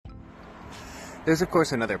There's, of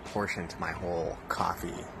course, another portion to my whole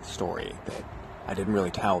coffee story that I didn't really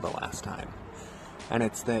tell the last time. And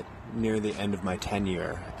it's that near the end of my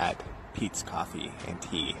tenure at Pete's Coffee and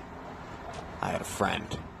Tea, I had a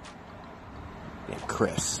friend named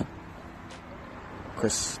Chris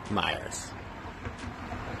Myers,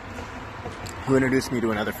 who introduced me to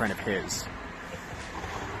another friend of his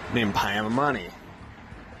named Payamamani.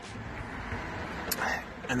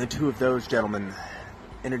 And the two of those gentlemen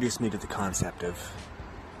introduced me to the concept of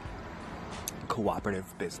cooperative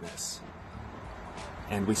business.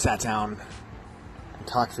 And we sat down and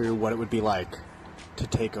talked through what it would be like to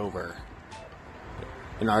take over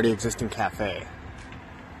an already existing cafe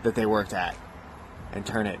that they worked at and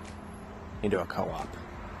turn it into a co-op.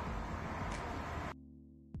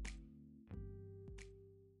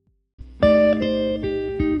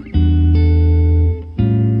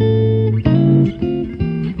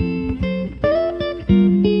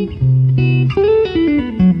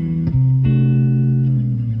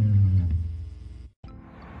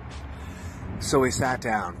 So we sat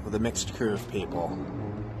down with a mixed crew of people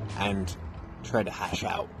and tried to hash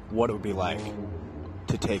out what it would be like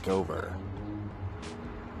to take over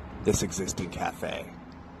this existing cafe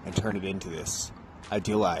and turn it into this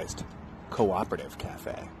idealized cooperative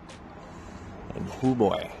cafe. And oh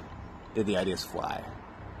boy, did the ideas fly.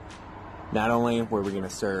 Not only were we going to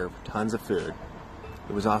serve tons of food,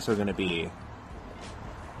 it was also going to be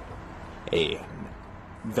a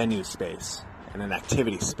venue space and an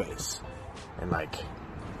activity space and like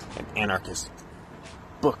an anarchist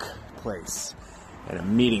book place and a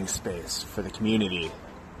meeting space for the community.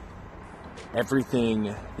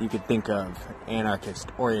 Everything you could think of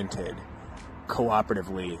anarchist-oriented,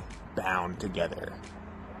 cooperatively bound together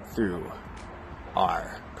through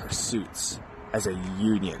our pursuits as a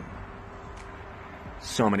union.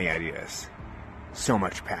 So many ideas, so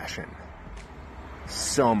much passion,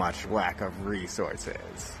 so much lack of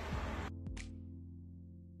resources.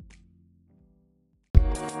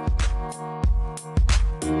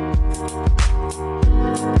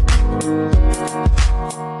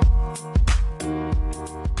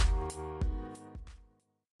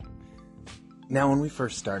 Now, when we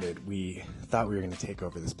first started, we thought we were going to take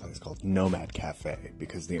over this place called Nomad Cafe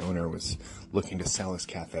because the owner was looking to sell his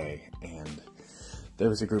cafe, and there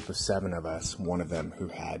was a group of 7 of us, one of them who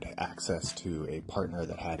had access to a partner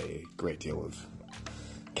that had a great deal of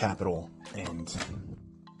capital, and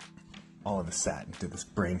all of us sat and did this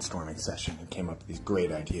brainstorming session and came up with these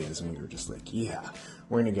great ideas, and we were just like, yeah,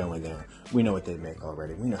 we're going to go in there. We know what they make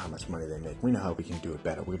already. We know how much money they make. We know how we can do it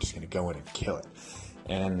better. We're just going to go in and kill it.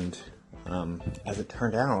 And as it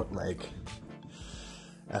turned out, like,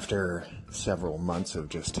 after several months of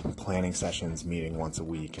just planning sessions, meeting once a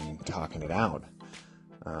week and talking it out,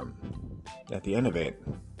 at the end of it,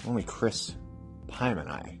 only Chris Pime and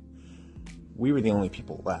I, we were the only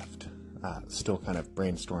people left, still kind of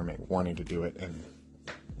brainstorming, wanting to do it, and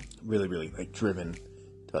really, really, like, driven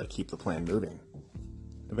to, like, keep the plan moving.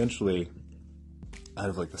 Eventually, out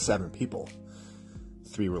of, like, the 7 people,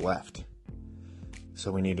 3 were left.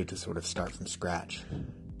 So we needed to sort of start from scratch,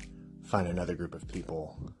 find another group of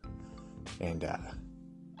people, and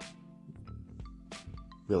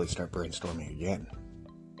really start brainstorming again.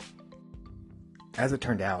 As it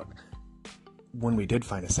turned out, when we did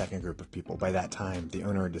find a second group of people, by that time, the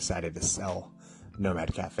owner had decided to sell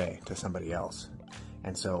Nomad Cafe to somebody else.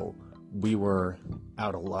 And so we were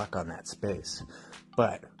out of luck on that space.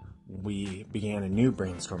 But we began a new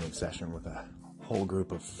brainstorming session with a whole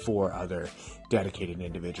group of 4 other dedicated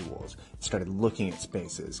individuals, started looking at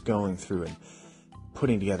spaces, going through and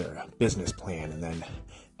putting together a business plan, and then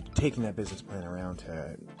taking that business plan around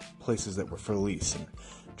to places that were for lease and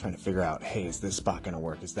trying to figure out, hey, is this spot going to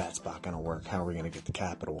work? Is that spot going to work? How are we going to get the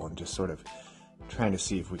capital? And just sort of trying to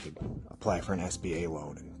see if we could apply for an SBA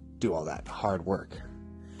loan and do all that hard work.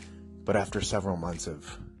 But after several months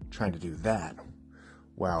of trying to do that,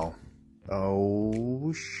 well,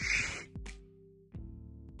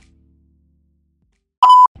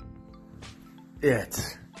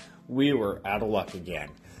 we were out of luck again.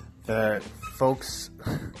 The folks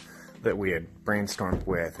that we had brainstormed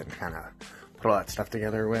with and kind of put all that stuff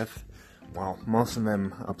together with, well, most of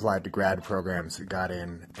them applied to grad programs, got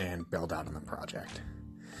in, and bailed out on the project.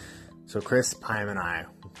 So Chris Pime and I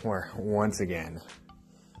were once again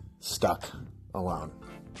stuck alone,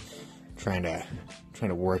 trying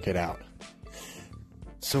to work it out.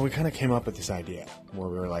 So we kind of came up with this idea where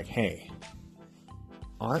we were like, hey,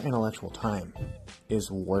 our intellectual time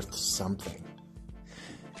is worth something.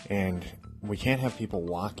 And we can't have people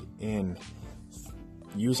walk in,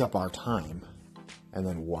 use up our time, and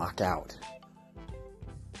then walk out.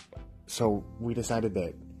 So we decided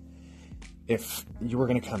that if you were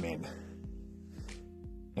going to come in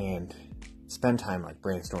and spend time like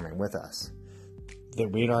brainstorming with us,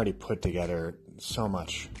 that we'd already put together so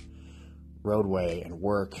much roadway and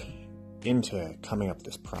work into coming up with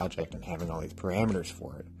this project and having all these parameters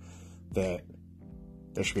for it, that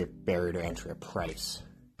there should be a barrier to entry, a price.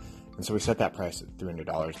 And so we set that price at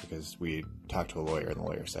 $300 because we talked to a lawyer, and the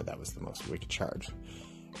lawyer said that was the most we could charge.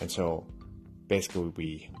 And so basically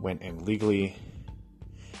we went and legally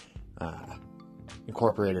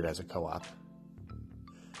incorporated as a co-op,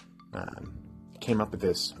 came up with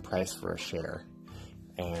this price for a share,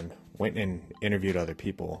 and went and interviewed other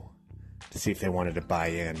people to see if they wanted to buy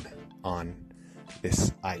in on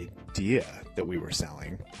this idea that we were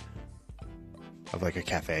selling of like a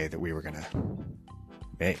cafe that we were going to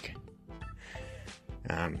make.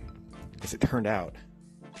 As it turned out,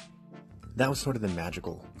 that was sort of the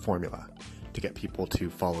magical formula to get people to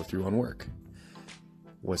follow through on work,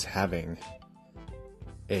 was having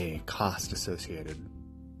a cost associated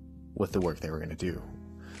with the work they were going to do.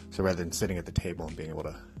 So rather than sitting at the table and being able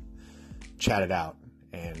to chat it out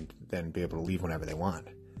and then be able to leave whenever they want,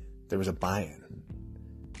 there was a buy-in.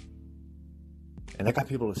 And that got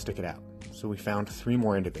people to stick it out. So we found 3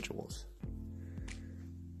 more individuals: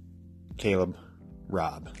 Caleb,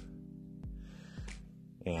 Rob,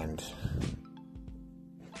 and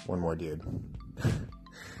one more dude.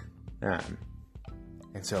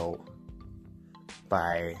 And so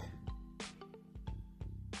by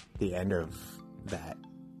the end of that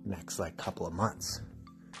next couple of months,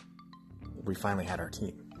 we finally had our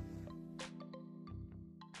team.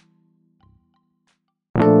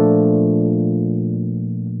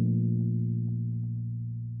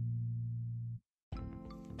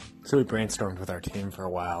 So we brainstormed with our team for a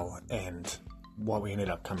while, and what we ended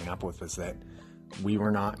up coming up with was that we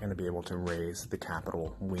were not going to be able to raise the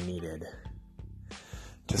capital we needed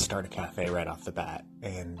to start a cafe right off the bat,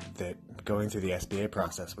 and that going through the SBA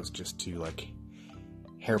process was just too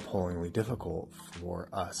hair-pullingly difficult for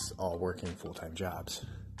us all working full-time jobs.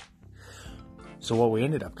 So what we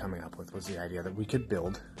ended up coming up with was the idea that we could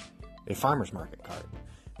build a farmer's market cart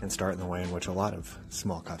and start in the way in which a lot of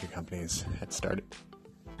small coffee companies had started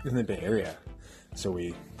in the Bay Area. So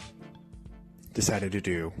we decided to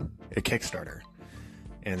do a Kickstarter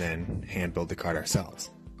and then hand build the cart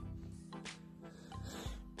ourselves.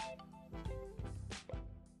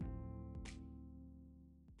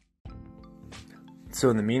 So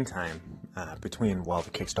in the meantime, between while the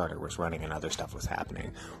Kickstarter was running and other stuff was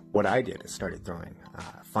happening, what I did is started throwing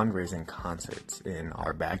fundraising concerts in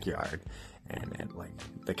our backyard and at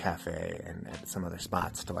the cafe and at some other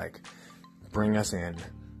spots to bring us in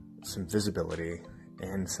some visibility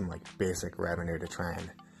and some basic revenue to try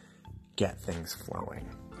and get things flowing.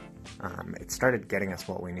 It started getting us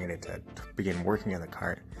what we needed to begin working on the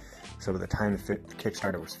cart. So by the time the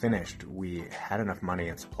Kickstarter was finished, we had enough money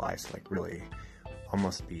and supplies to really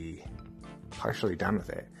almost be partially done with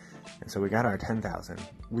it. And so we got our 10,000,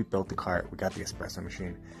 we built the cart, we got the espresso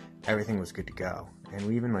machine, everything was good to go. And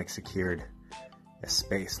we even secured a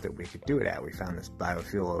space that we could do it at. We found this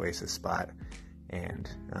biofuel oasis spot, and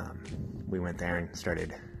we went there and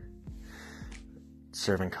started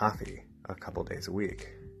serving coffee a couple days a week,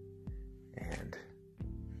 and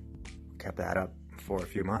kept that up for a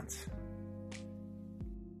few months.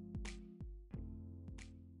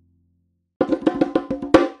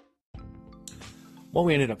 What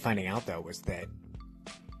we ended up finding out, though, was that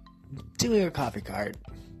doing a coffee cart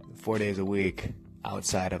 4 days a week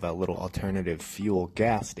outside of a little alternative fuel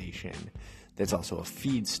gas station that's also a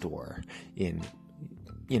feed store in,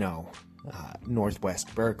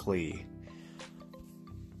 Northwest Berkeley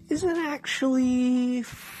isn't actually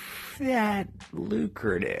that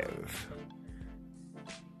lucrative.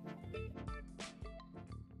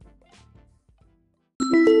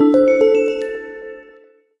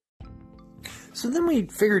 So then we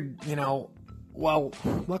figured,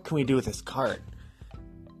 what can we do with this cart?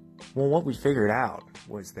 Well, what we figured out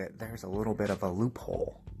was that there's a little bit of a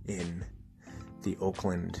loophole in the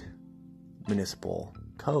Oakland Municipal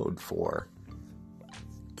Code for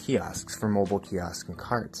kiosks, for mobile kiosks and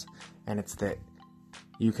carts. And it's that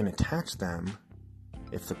you can attach them,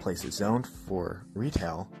 if the place is zoned for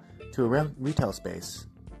retail, to a retail space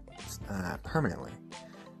permanently.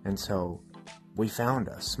 And so we found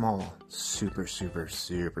a small, super, super,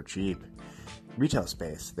 super cheap retail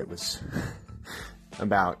space that was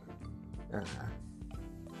about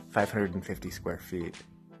 550 square feet,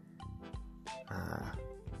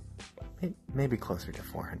 maybe closer to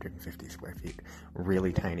 450 square feet,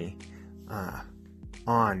 really tiny,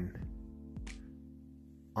 on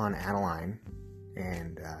Adeline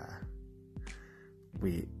and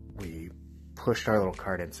we pushed our little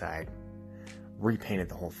cart inside, repainted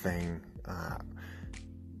the whole thing,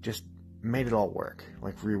 just made it all work,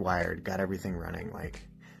 like rewired, got everything running, like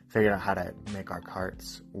figured out how to make our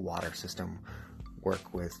cart's water system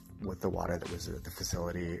work with the water that was at the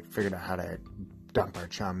facility, figured out how to dump our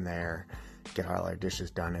chum there, get all our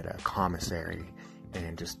dishes done at a commissary,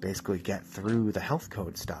 and just basically get through the health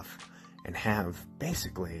code stuff and have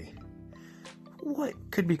basically what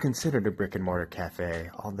could be considered a brick and mortar cafe,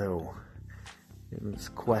 although it was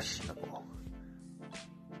questionable.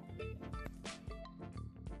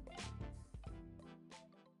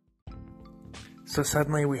 So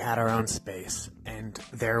suddenly we had our own space, and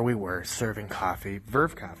there we were, serving coffee,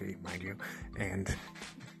 Verve coffee, mind you, and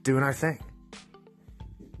doing our thing.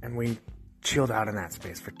 And we chilled out in that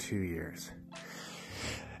space for 2 years.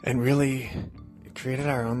 And really created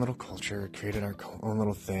our own little culture, created our own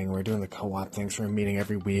little thing. We were doing the co-op things, we were meeting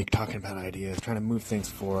every week, talking about ideas, trying to move things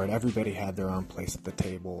forward. Everybody had their own place at the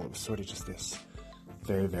table. It was sort of just this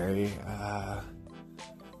very, very,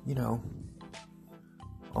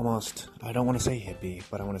 almost, I don't want to say hippie,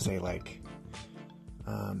 but I want to say like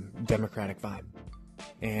democratic vibe.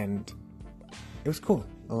 And it was cool.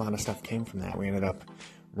 A lot of stuff came from that. We ended up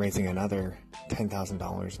raising another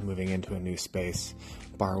 $10,000, moving into a new space,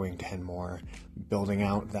 borrowing 10 more, building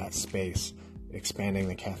out that space, expanding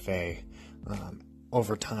the cafe.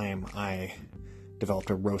 Over time, I developed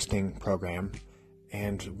a roasting program,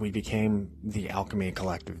 and we became the Alchemy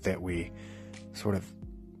Collective that we sort of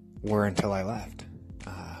were until I left.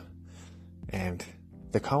 And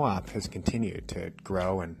the co-op has continued to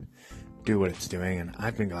grow and do what it's doing, and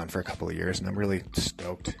I've been gone for a couple of years, and I'm really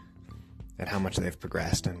stoked at how much they've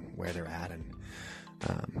progressed and where they're at. And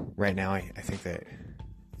right now, I think that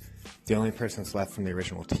the only person that's left from the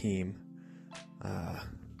original team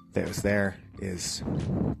that was there is,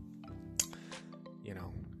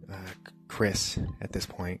 Chris at this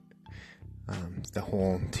point. The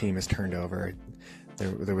whole team has turned over.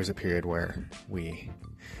 There was a period where we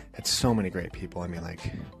had so many great people. I mean,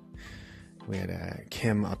 like, we had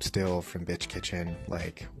Kim Upstill from Bitch Kitchen,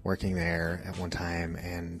 like, working there at one time,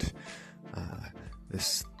 and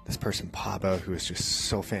this person, Pablo, who was just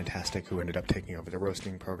so fantastic, who ended up taking over the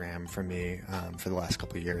roasting program from me for the last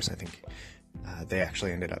couple of years. I think they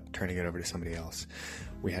actually ended up turning it over to somebody else.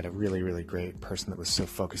 We had a really, really great person that was so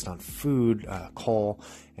focused on food, Cole,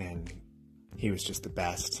 and he was just the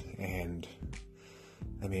best. And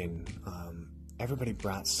I mean, everybody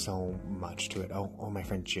brought so much to it. Oh, my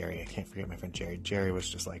friend Jerry. I can't forget my friend Jerry. Jerry was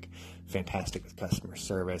just like fantastic with customer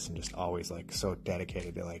service and just always like so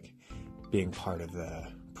dedicated to like being part of the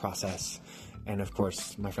process. And of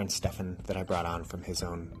course, my friend Stefan that I brought on from his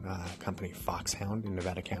own company, Foxhound in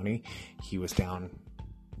Nevada County. He was down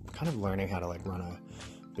kind of learning how to like run a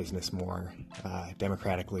business more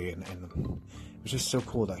democratically, and it was just so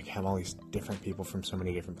cool to like have all these different people from so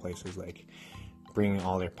many different places like bringing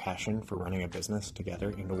all their passion for running a business together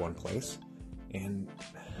into one place. And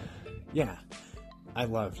yeah, I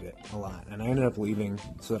loved it a lot. And I ended up leaving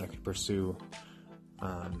so that I could pursue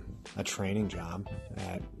a training job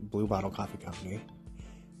at Blue Bottle Coffee Company,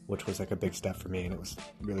 which was like a big step for me, and it was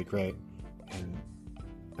really great. And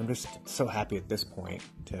I'm just so happy at this point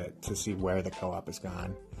to see where the co-op has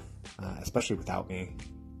gone, especially without me,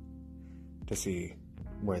 to see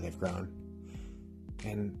where they've grown.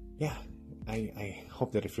 And yeah, I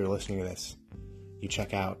hope that if you're listening to this, you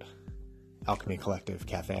check out Alchemy Collective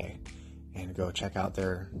Cafe and go check out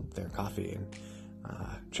their coffee, and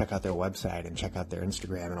check out their website, and check out their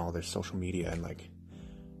Instagram and all their social media, and like,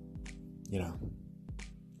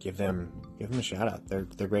 give them a shout out.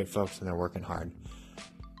 They're great folks, and they're working hard.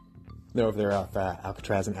 They're over there off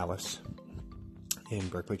Alcatraz and Ellis in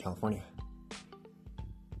Berkeley, California.